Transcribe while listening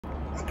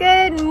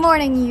Good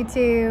morning,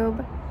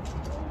 YouTube.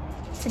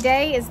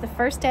 Today is the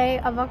first day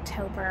of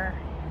October,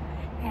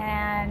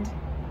 and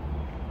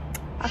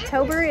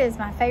October is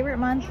my favorite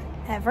month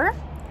ever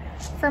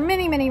for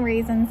many, many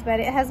reasons, but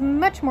it has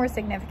much more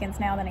significance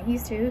now than it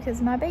used to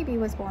because my baby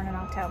was born in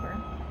October.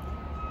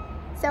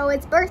 So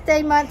it's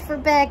birthday month for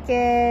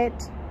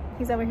Beckett.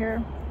 He's over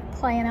here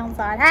playing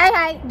outside.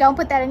 Hey, don't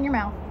put that in your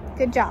mouth.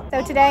 Good job.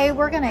 So today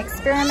we're gonna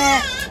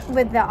experiment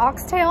with the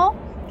oxtail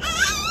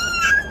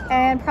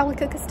and probably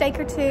cook a steak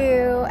or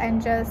two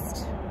and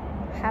just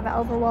have an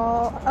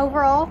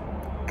overall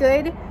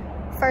good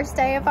first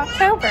day of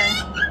October.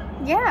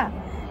 Yeah,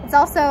 it's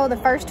also the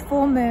first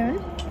full moon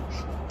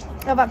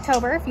of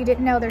October. If you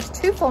didn't know, there's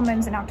 2 full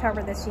moons in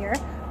October this year.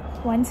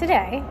 One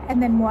today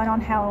and then one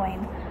on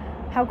Halloween.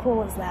 How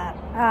cool is that?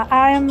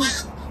 I am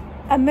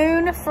a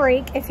moon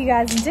freak. If you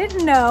guys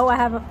didn't know, I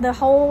have the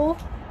whole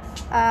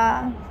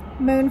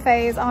moon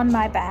phase on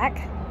my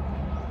back.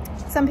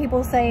 Some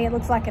people say it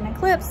looks like an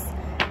eclipse.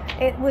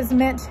 It was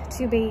meant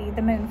to be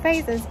the moon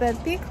phases,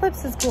 but the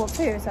eclipse is cool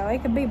too, so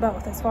it could be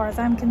both as far as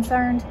I'm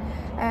concerned.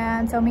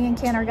 And so me and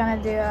Ken are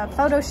gonna do a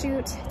photo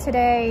shoot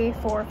today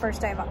for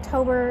first day of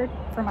October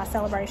for my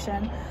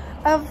celebration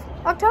of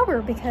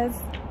October because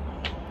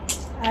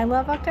I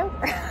love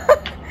October.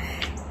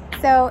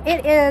 So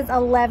it is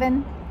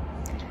 11.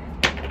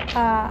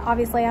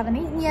 Obviously I haven't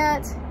eaten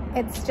yet.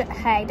 It's just,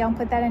 hey, don't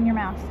put that in your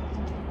mouth.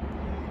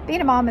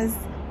 Being a mom is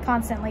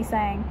constantly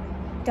saying,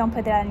 don't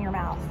put that in your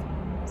mouth.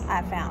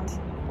 I've found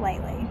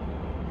lately.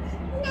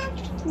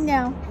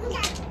 No.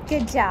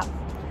 Good job.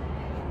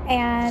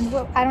 And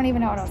well, I don't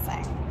even know what I was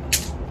saying.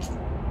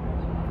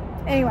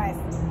 Anyways.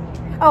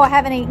 Oh, I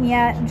haven't eaten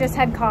yet. Just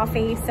had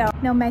coffee. So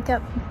no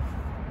makeup.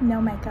 No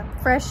makeup.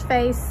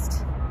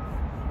 Fresh-faced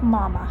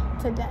mama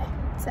today.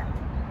 So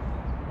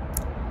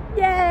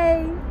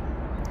yay.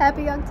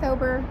 Happy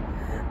October,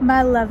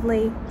 my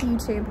lovely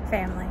YouTube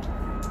family.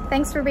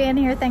 Thanks for being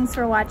here. Thanks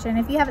for watching.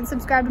 If you haven't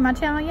subscribed to my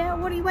channel yet,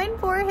 what are you waiting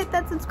for? Hit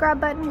that subscribe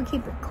button. We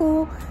keep it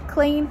cool,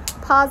 clean,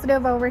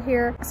 positive over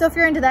here. So if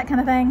you're into that kind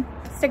of thing,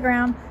 stick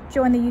around,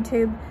 join the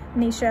YouTube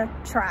Neisha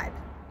tribe.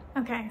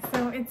 Okay,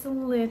 so it's a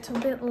little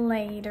bit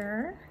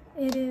later.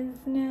 It is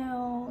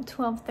now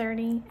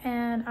 12:30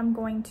 and I'm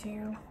going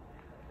to,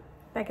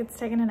 Beckett's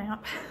taking a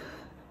nap.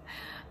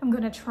 I'm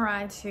gonna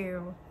try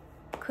to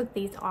cook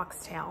these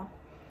oxtail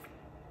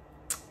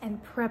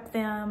and prep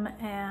them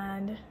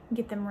and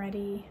get them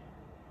ready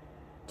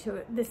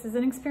to, this is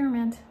an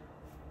experiment.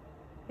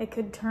 It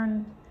could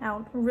turn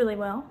out really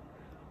well,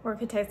 or it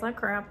could taste like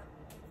crap.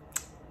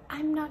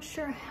 I'm not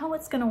sure how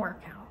it's gonna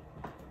work out,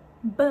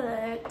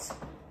 but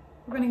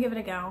we're gonna give it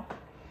a go.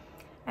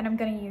 And I'm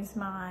gonna use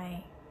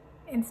my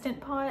Instant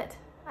Pot,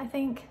 I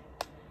think.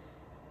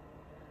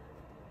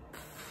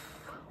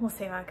 We'll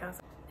see how it goes.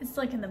 It's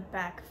like in the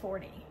back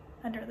 40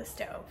 under the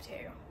stove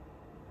too.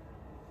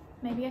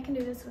 Maybe I can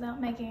do this without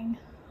making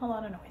a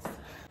lot of noise.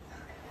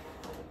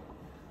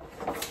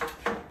 Oh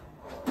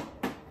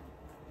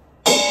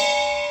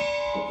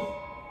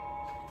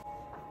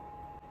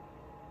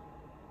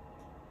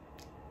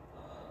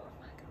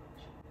my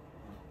gosh.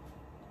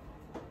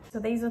 So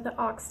these are the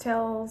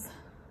oxtails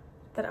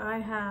that I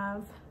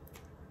have.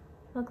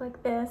 Look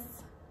like this.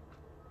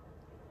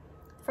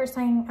 First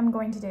thing I'm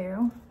going to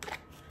do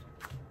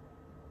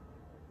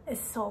is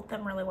salt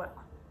them really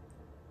well.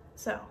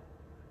 So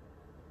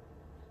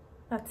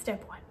that's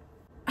step 1.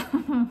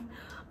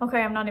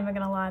 Okay, I'm not even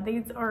gonna lie.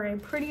 These are a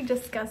pretty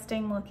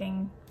disgusting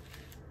looking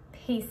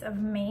piece of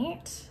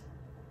meat.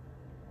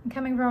 And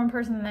coming from a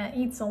person that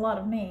eats a lot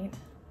of meat,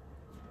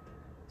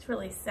 it's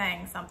really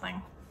saying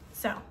something.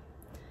 So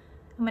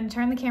I'm gonna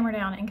turn the camera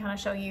down and kind of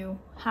show you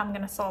how I'm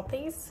gonna salt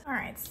these. All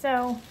right,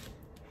 so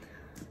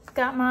I've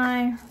got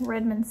my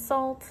Redmond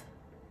salt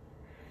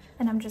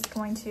and I'm just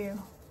going to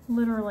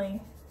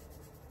literally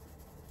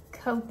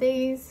coat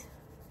these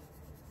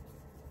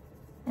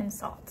in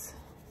salt.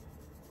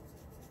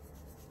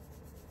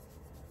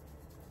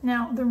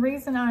 Now, the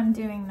reason I'm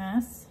doing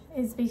this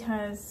is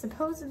because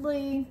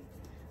supposedly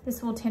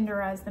this will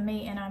tenderize the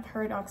meat, and I've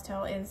heard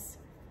oxtail is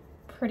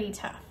pretty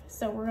tough.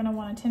 So we're gonna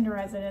wanna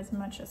tenderize it as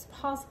much as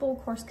possible. Of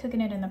course,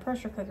 cooking it in the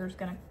pressure cooker is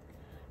gonna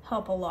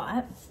help a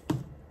lot,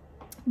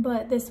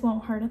 but this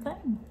won't hurt a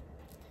thing.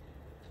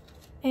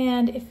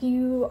 And if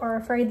you are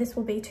afraid this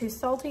will be too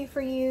salty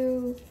for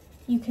you,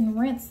 you can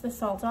rinse the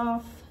salt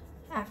off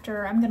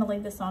after. I'm gonna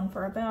leave this on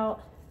for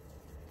about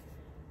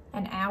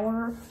an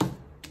hour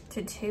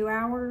to 2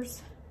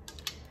 hours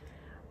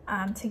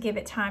to give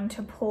it time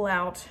to pull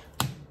out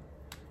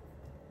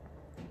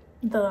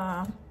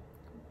the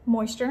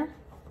moisture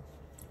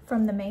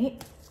from the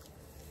meat.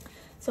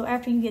 So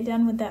after you get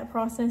done with that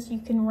process, you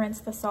can rinse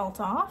the salt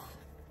off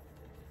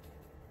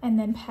and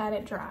then pat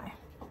it dry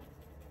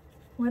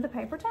with a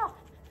paper towel.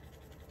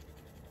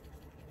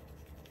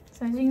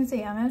 So as you can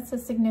see, I mean, it's a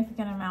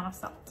significant amount of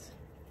salt.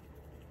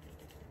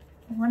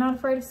 We're not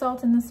afraid of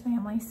salt in this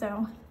family,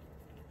 so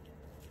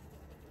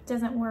it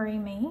doesn't worry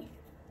me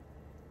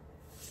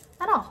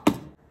at all.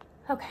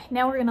 Okay,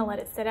 now we're gonna let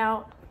it sit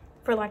out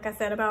for, like I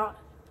said, about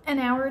an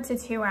hour to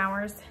 2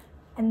 hours,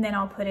 and then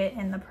I'll put it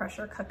in the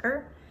pressure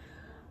cooker.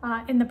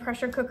 In the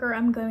pressure cooker,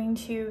 I'm going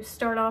to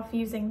start off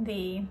using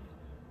the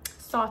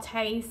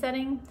saute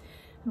setting.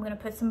 I'm gonna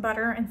put some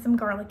butter and some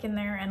garlic in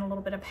there and a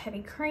little bit of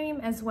heavy cream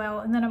as well.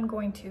 And then I'm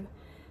going to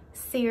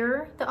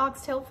sear the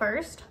oxtail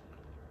first,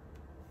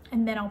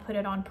 and then I'll put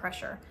it on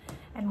pressure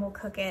and we'll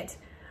cook it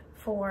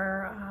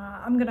for,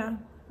 I'm gonna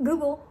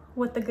Google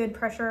what the good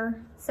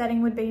pressure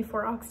setting would be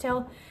for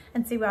oxtail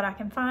and see what I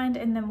can find,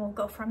 and then we'll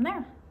go from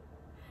there.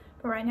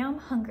 But right now I'm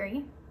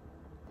hungry,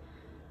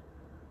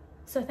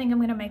 so I think I'm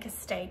gonna make a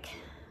steak.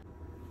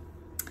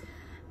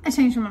 I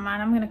changed my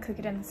mind. I'm gonna cook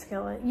it in the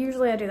skillet.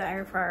 Usually I do the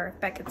air fryer if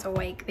Beckett's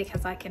awake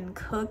because I can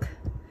cook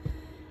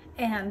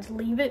and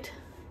leave it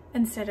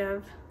instead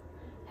of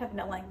having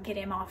to like get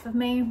him off of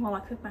me while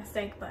I cook my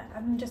steak, but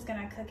I'm just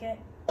gonna cook it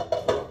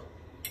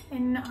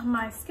in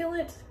my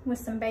skillet with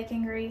some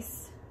bacon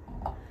grease,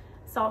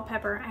 salt,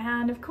 pepper,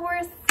 and of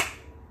course,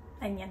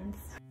 onions.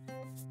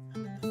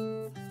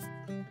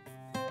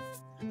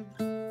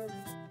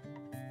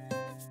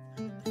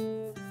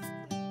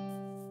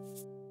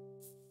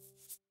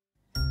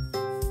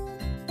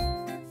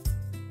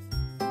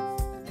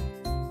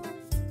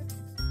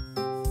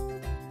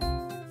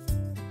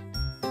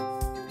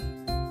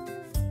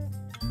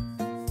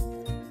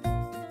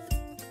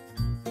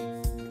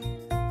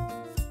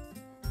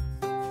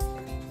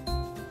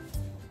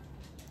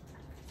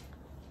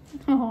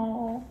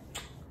 Oh,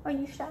 are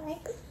you shy?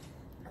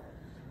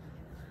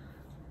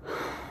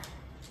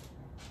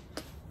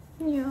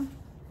 Yeah.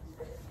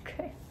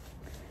 Okay.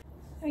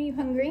 Are you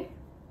hungry?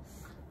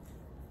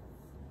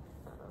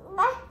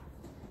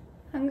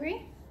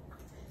 Hungry?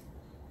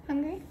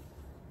 Hungry?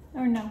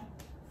 Or no?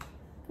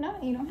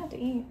 No, you don't have to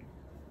eat.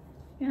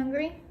 You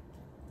hungry?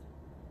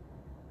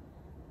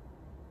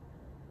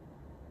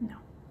 No.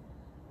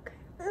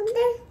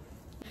 Okay.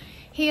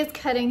 He is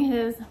cutting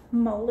his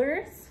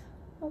molars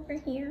over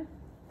here.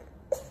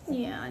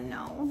 Yeah, I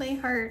know, they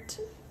hurt.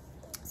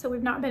 So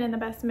we've not been in the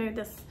best mood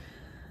this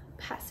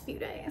past few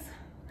days.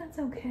 That's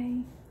okay.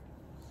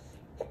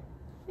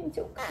 It's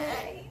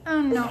okay.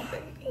 Oh no,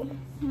 baby.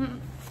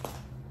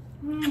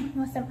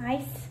 Want some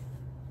ice?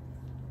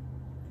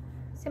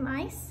 Some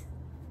ice?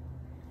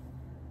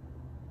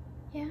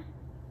 Yeah.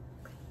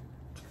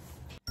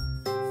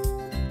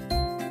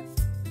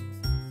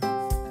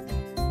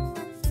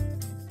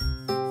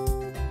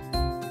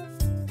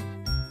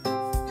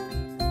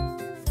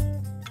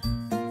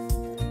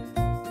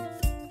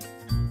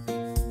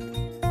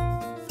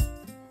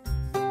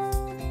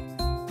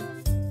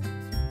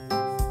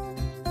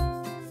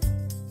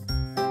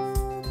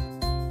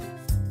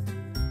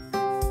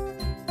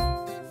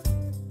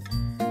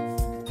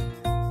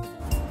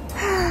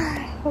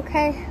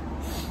 Okay,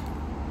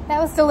 that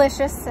was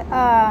delicious.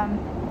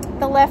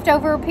 The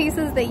leftover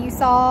pieces that you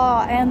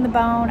saw and the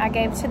bone I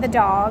gave to the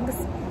dogs.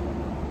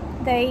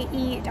 They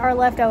eat our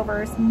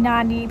leftovers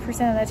 90%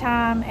 of the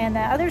time, and the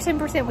other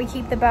 10% we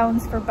keep the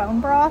bones for bone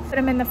broth. Put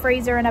them in the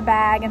freezer in a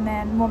bag and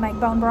then we'll make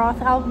bone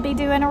broth. I'll be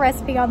doing a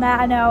recipe on that.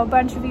 I know a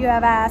bunch of you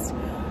have asked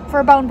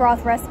for a bone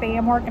broth recipe.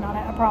 I'm working on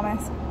it, I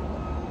promise.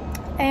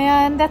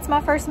 And that's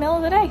my first meal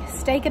of the day,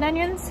 steak and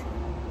onions.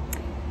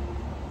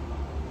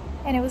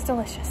 And it was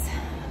delicious.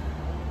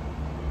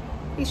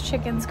 These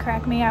chickens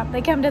crack me up.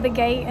 They come to the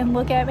gate and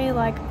look at me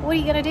like, what are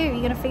you gonna do?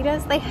 You gonna feed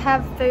us? They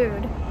have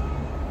food.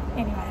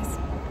 Anyways,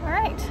 all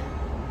right.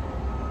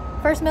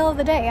 First meal of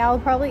the day. I'll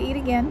probably eat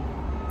again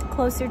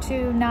closer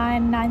to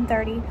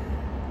 9:30.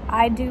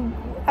 I do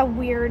a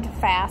weird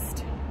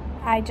fast.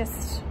 I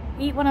just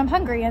eat when I'm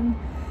hungry, and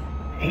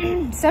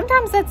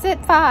sometimes that's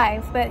at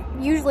 5, but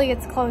usually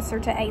it's closer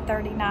to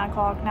 8:30, 9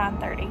 o'clock,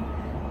 9:30.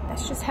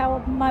 That's just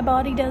how my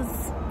body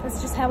does.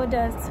 That's just how it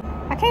does.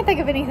 I can't think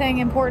of anything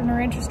important or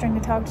interesting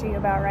to talk to you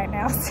about right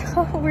now,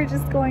 so we're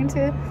just going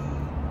to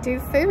do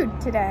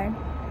food today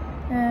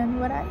and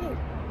what I eat,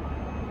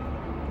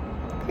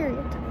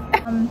 period.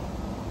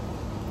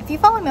 If you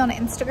follow me on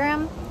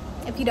Instagram,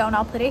 if you don't,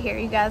 I'll put it here.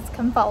 You guys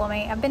come follow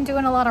me. I've been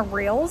doing a lot of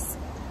reels,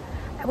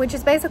 which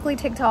is basically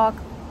TikTok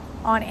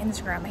on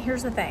Instagram.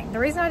 Here's the thing. The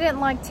reason I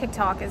didn't like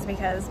TikTok is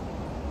because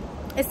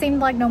it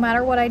seemed like no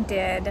matter what I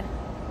did,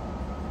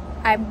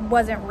 I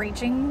wasn't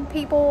reaching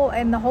people,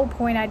 and the whole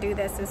point I do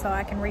this is so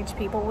I can reach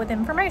people with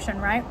information,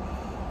 right?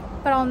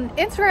 But on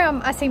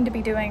Instagram, I seem to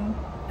be doing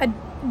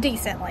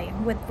decently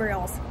with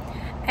reels.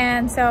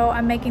 And so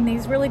I'm making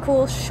these really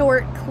cool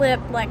short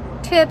clip,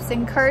 like tips,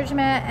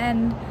 encouragement,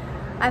 and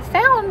I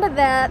found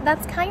that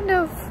that's kind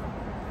of,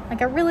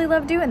 like, I really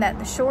love doing that.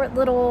 The short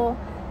little,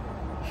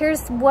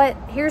 here's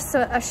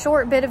a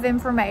short bit of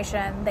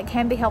information that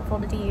can be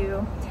helpful to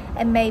you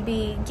and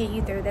maybe get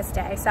you through this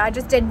day. So I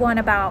just did one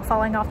about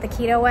falling off the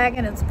keto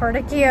wagon. It's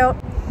pretty cute.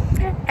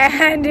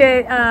 And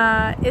it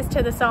is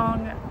to the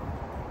song,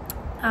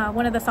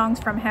 one of the songs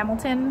from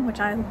Hamilton,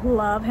 which I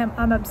love.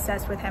 I'm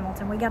obsessed with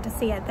Hamilton. We got to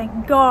see it,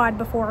 thank God,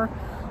 before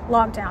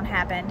lockdown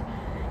happened.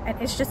 And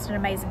it's just an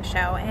amazing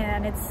show.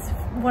 And it's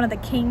one of the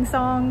King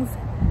songs.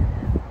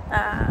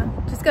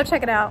 Just go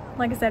check it out.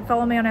 Like I said,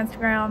 follow me on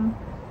Instagram.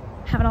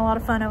 Having a lot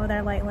of fun over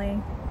there lately.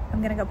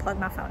 I'm gonna go plug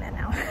my phone in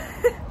now.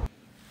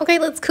 Okay,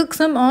 let's cook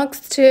some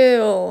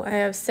oxtail. I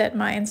have set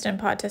my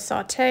Instant Pot to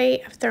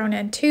saute. I've thrown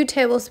in 2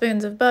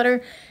 tablespoons of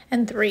butter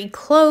and 3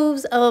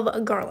 cloves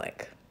of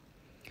garlic.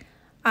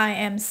 I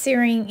am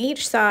searing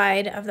each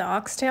side of the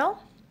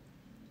oxtail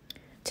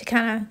to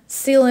kind of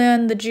seal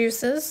in the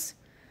juices,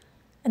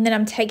 and then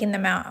I'm taking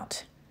them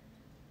out.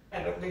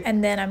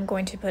 And then I'm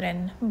going to put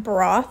in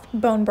broth,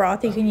 bone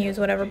broth. You can use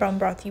whatever bone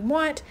broth you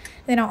want.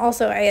 Then I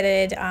also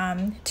added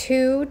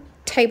 2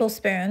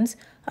 tablespoons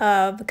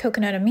of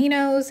coconut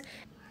aminos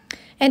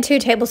and 2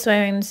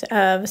 tablespoons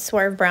of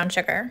swerve brown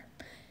sugar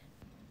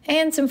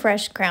and some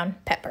fresh ground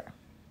pepper.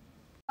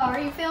 Oh, are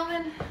you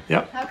filming?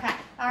 Yep. Okay.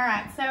 All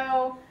right.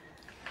 So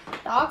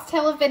the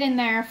oxtail have been in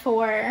there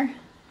for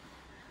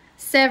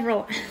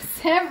several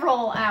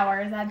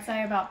hours. I'd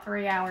say about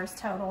 3 hours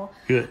total.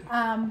 Good.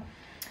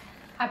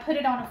 I put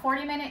it on a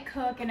 40-minute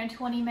cook and a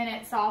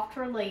 20-minute soft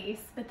release,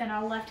 but then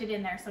I left it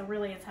in there, so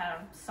really it's had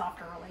a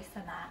softer release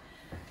than that.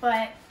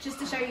 But just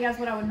to show you guys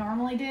what I would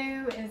normally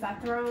do is I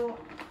throw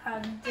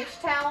a dish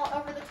towel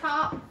over the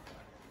top,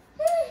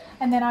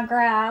 and then I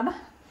grab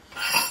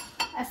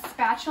a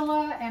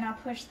spatula and I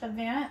push the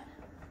vent,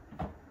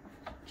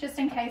 just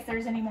in case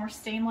there's any more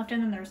steam left in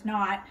them. There's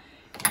not,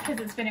 because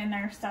it's been in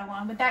there so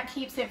long, but that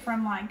keeps it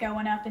from like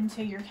going up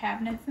into your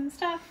cabinets and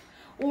stuff,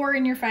 or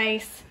in your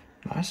face.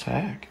 Nice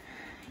hack.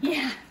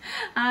 Yeah,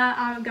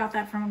 I got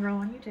that from a girl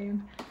on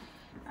YouTube.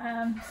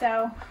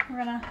 So we're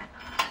gonna.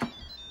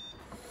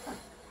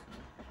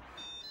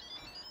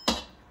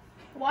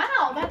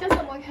 Wow, that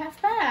doesn't look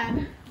half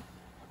bad.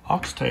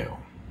 Oxtail.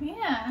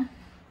 Yeah.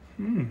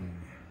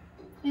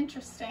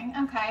 Interesting.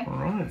 Okay. All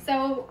right.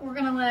 So we're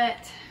gonna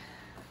let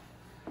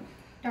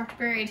Dr.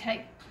 Berry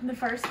take the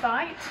first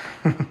bite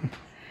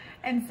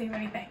and see what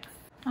he thinks.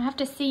 I have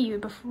to see you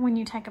before when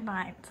you take a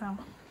bite, so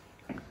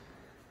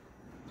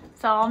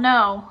I'll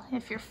know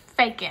if you're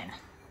faking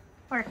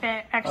or if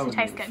it actually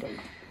tastes good.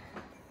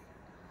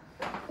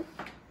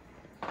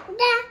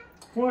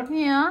 What?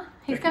 Yeah,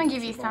 he's gonna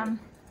give you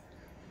some.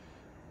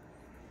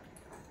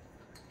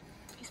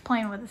 He's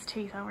playing with his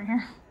teeth over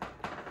here.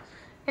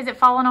 Is it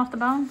falling off the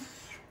bone?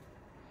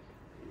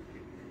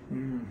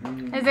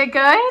 Mm-hmm. Is it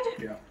good?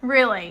 Yeah.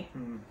 Really?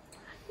 Mm.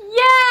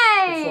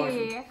 Yay!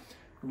 It's like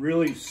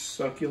really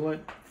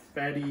succulent,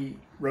 fatty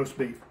roast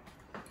beef.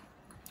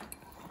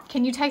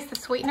 Can you taste the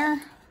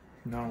sweetener?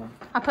 No.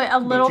 I put a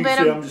little bit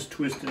of. I'm just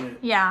twisting it.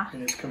 Yeah.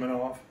 And it's coming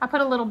off. I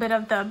put a little bit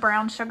of the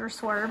brown sugar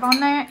swerve on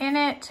there in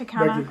it to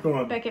kind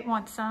of. Beckett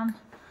wants some.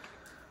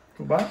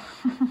 Go back?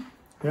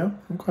 Yeah?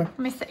 Okay. Let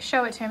me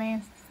show it to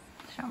me.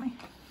 Show me.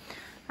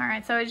 All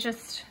right, so it's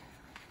just,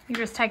 you're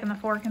just taking the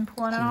fork and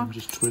pulling it off? I'm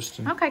just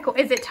twisting. Okay, cool.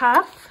 Is it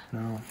tough?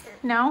 No.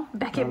 No?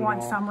 Beckett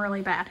wants some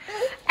really bad.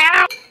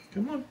 Ow!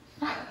 Come on.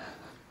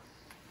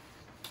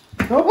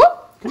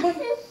 Oh, come on.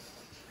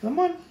 Come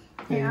on.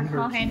 Here,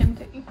 I'll hand him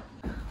to you.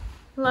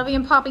 Lovey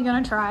and Poppy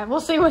gonna try it.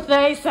 We'll see what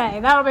they say.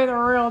 That'll be the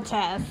real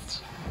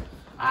test.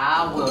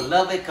 I will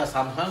love it because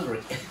I'm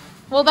hungry.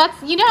 Well,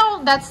 that's, you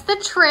know, that's the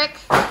trick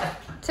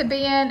to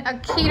being a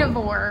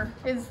KetoVore,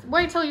 is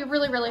wait till you're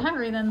really, really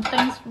hungry, then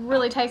things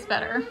really taste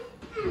better.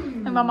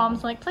 And my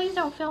mom's like, please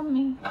don't film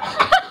me.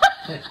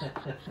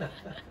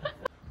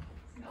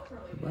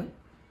 What?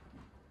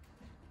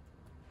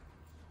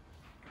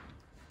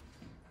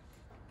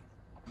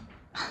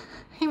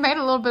 He made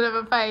a little bit of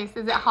a face.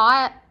 Is it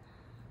hot?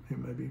 It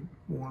may be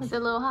warm. Is it a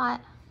little hot?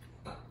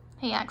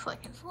 He acts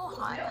like it's a little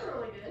hot.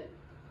 Really good.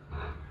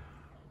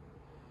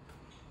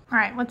 All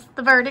right, what's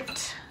the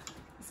verdict?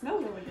 It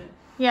smells really good.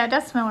 Yeah, it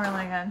does smell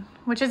really good,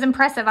 which is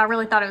impressive. I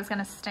really thought it was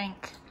gonna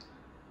stink.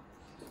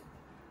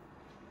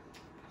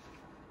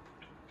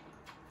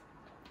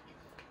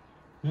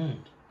 I'm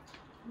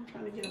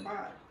trying to get a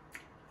bite.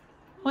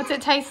 What's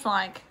it taste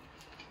like?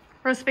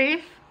 Roast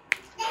beef?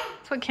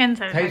 That's what Ken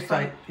said. Tastes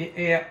like,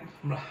 yeah,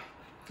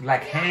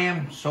 like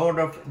ham, sort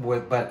of,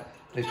 but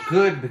it's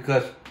good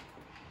because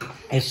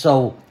it's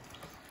so.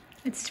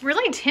 It's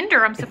really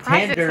tender. I'm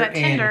surprised it's that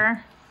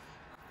tender.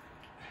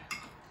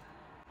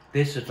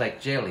 This is like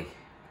jelly.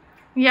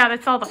 Yeah,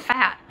 that's all the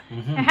fat.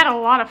 It had a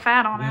lot of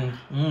fat on it.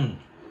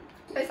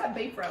 Tastes like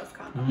beef roast,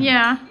 kind of.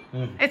 Yeah.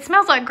 It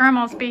smells like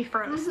Grandma's beef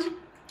roast.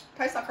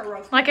 Tastes like her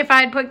roast. Like if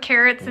I had put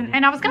carrots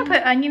and I was going to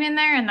put onion in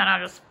there and then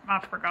I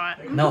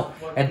forgot. No,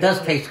 it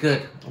does taste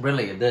good.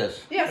 Really, it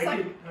does. Yeah, it's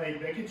like. Hey,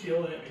 Beckett's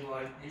yelling at me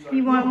like, he's like,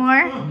 You want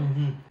more?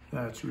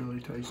 That's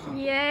really tasty.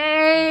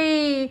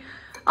 Yay!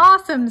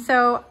 Awesome.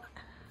 So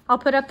I'll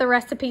put up the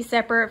recipe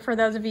separate for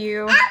those of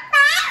you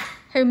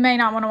who may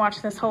not want to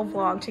watch this whole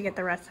vlog to get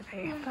the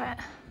recipe, but.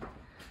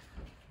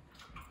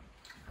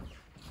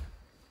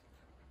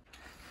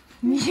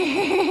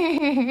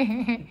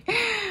 Yay!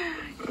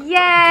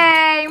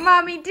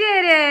 Mommy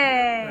did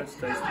it! That's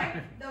tasty.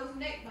 Those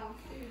neck bones,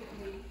 too.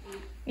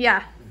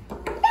 Yeah.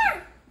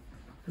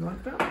 You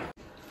like that?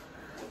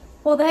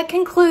 Well, that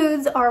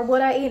concludes our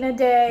What I Eat in a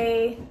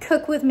Day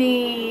Cook With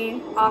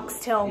Me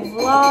Oxtail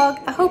vlog.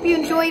 I hope you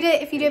enjoyed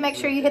it. If you did, make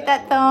sure you hit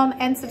that thumb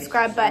and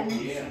subscribe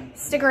button.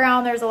 Stick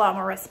around. There's a lot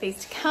more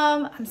recipes to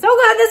come. I'm so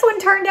glad this one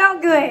turned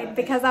out good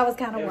because I was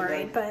kind of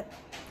worried, but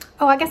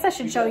Oh, I guess I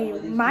should show you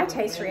my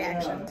taste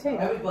reaction too.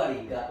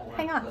 Everybody got one.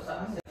 Hang on.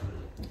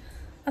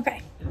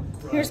 Okay,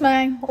 here's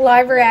my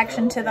live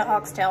reaction to the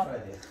oxtail.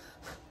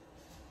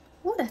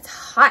 Oh, that's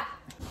hot.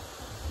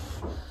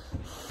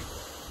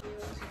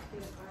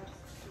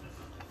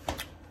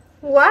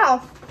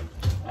 Wow,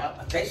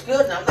 It tastes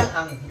good.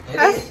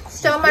 that's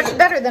so much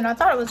better than I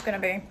thought it was gonna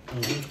be.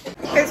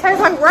 It tastes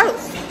like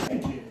roast.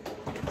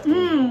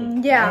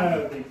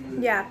 Yeah,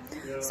 yeah.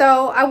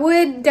 So I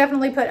would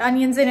definitely put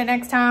onions in it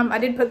next time. I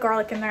did put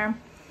garlic in there.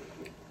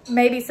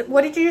 Maybe some,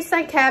 what did you just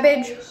say?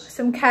 Cabbage,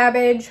 some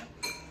cabbage.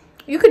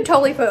 You could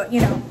totally put,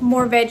 you know,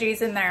 more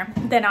veggies in there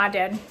than I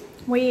did.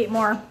 We eat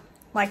more,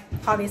 like,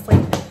 obviously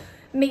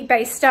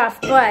meat-based stuff,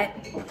 but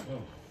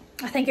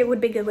I think it would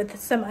be good with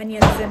some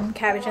onions and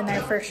cabbage in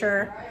there for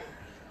sure.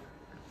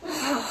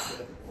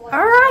 All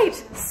right,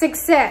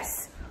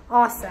 success.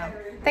 Awesome.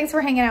 Thanks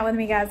for hanging out with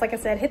me, guys. Like I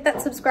said, hit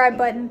that subscribe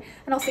button,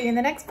 and I'll see you in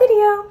the next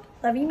video.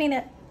 Love you, mean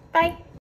it. Bye.